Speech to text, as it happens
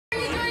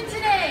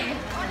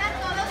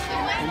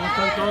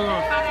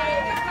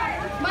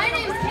My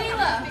name's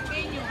Kayla.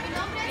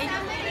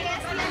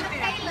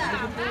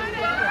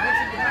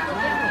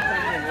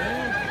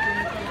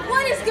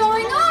 What is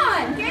going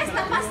on? ¿Qué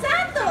está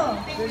pasando?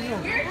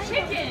 You're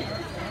chicken.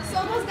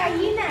 Somos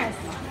gallinas.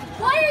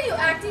 Why are you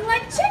acting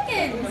like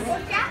chickens?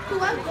 ¿Por qué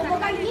actúan como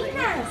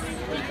gallinas?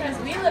 Because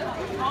we live on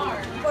a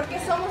farm. Porque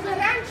somos de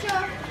rancho.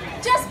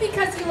 Just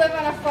because you live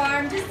on a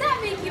farm, does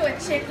that make you a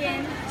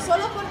chicken?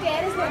 ¿Solo porque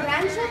eres de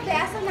rancho te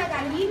hace una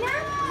gallina?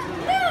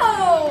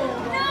 No!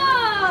 ¡No!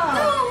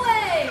 Go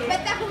away!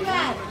 ¡Vete a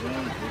jugar!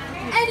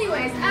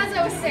 Anyways, as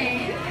I was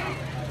saying,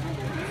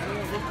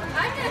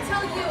 I'm going to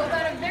tell you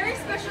about a very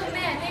special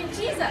man named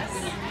Jesus.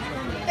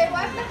 Te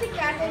voy a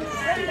platicar de un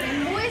hombre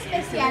muy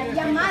especial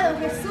llamado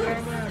Jesús.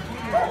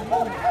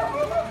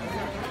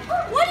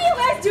 What are you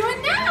guys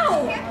doing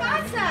now? ¿Qué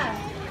pasa?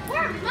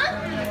 We're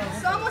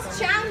monkeys. Somos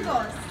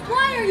changos.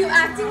 Why are you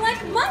acting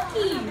like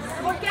monkeys?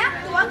 ¿Por qué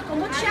actúan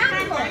como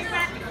changos?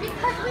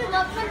 Because we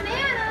love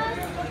bananas.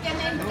 Porque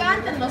me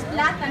encantan los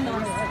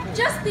plátanos.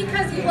 Just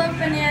because you love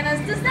bananas,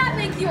 does that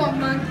make you a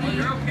monkey?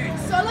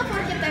 ¿Solo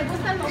porque te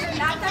gustan los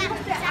plátanos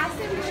te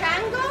hace un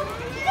chango?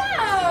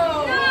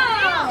 No! No!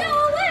 Go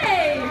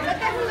away!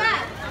 Vete a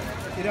jugar.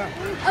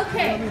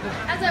 Okay,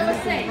 as I was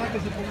saying,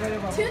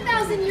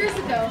 2,000 years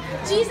ago,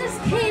 Jesus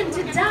came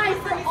to die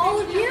for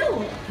all of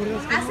you.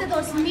 Hace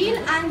 2000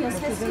 años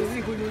Jesús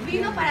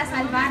vino para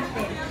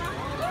salvarte.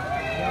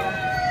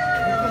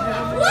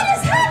 What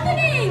is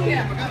happening?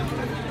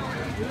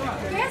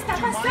 ¿Qué está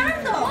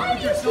pasando? Why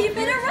do you keep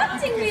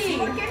interrupting me?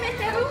 ¿Por qué me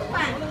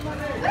interrumpan?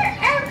 We're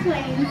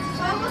airplanes.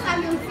 Somos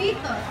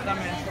avioncitos.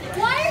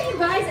 Why are you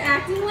guys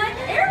acting like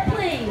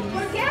airplanes?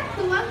 ¿Por qué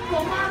actúan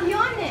como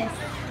aviones?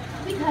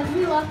 Because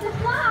we love to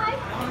fly.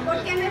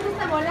 Porque me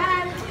gusta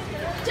volar.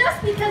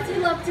 Just because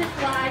you love to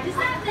fly, does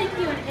that make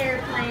you an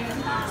airplane?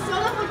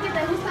 ¿Solo porque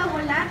te gusta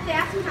volar te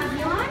hace un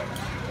avión?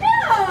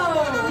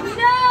 No!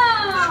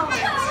 No!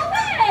 Go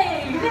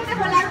away! Vete a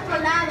volar a otro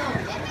lado.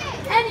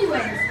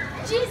 Anyways,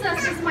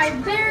 Jesus is my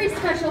very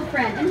special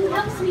friend and he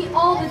helps me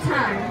all the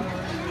time.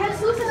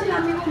 Jesús es un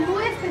amigo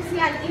muy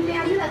especial y me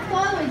ayuda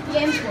todo el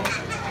tiempo.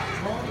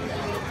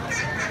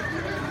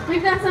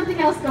 We've got something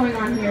else going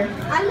on here.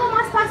 Algo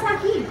más pasa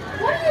aquí.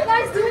 What are you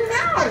guys doing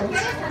now? ¿Qué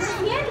están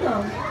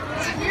haciendo?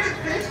 We're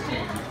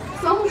Christians.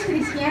 Somos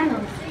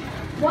cristianos.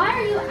 Why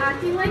are you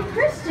acting like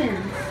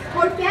Christians?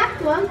 ¿Por qué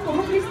actúan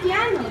como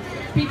cristianos?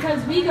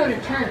 Because we go to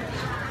church.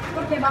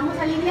 Porque vamos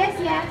a la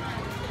iglesia.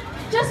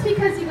 Just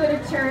because you go to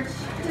church,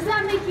 does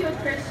that make you a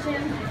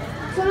Christian?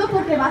 ¿Solo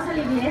porque vas a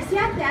la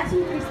iglesia te hace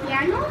un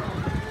cristiano?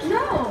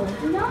 No.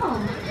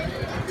 No.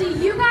 Do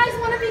you guys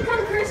want to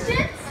become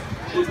Christians?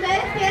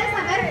 ¿Ustedes quieren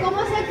saber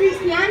cómo ser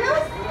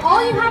cristianos?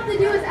 All you have to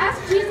do is ask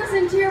Jesus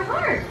into your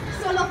heart.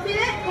 Solo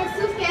pide a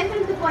Jesús que entre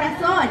en tu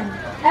corazón.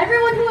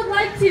 Everyone who would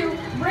like to,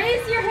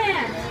 raise your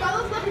hand.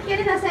 Todos los que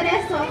quieren hacer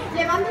eso,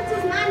 levanten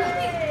sus manos.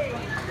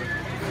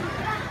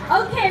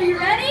 Okay, are you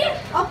ready?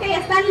 Ok,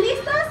 ¿están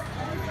listos?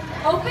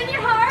 Open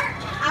your heart.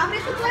 Abre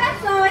tu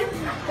corazón.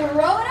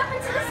 Throw it up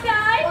into the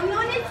sky.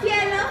 Ponlo en el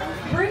cielo.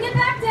 Bring it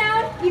back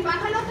down. Y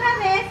bájalo otra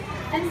vez.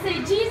 And say,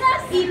 Jesus,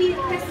 Y di,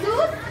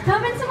 Jesús,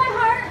 come into my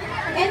heart.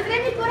 entre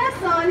en mi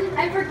corazón.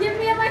 And forgive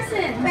me of my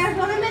sins.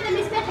 Perdóname de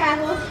mis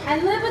pecados.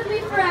 And live with me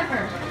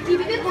forever. Y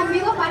vive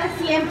conmigo para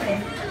siempre.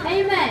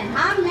 Amen.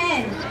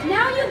 Amén.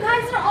 Now you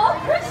guys are all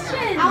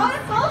Christians. Ahora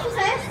todos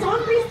ustedes son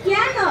cristianos.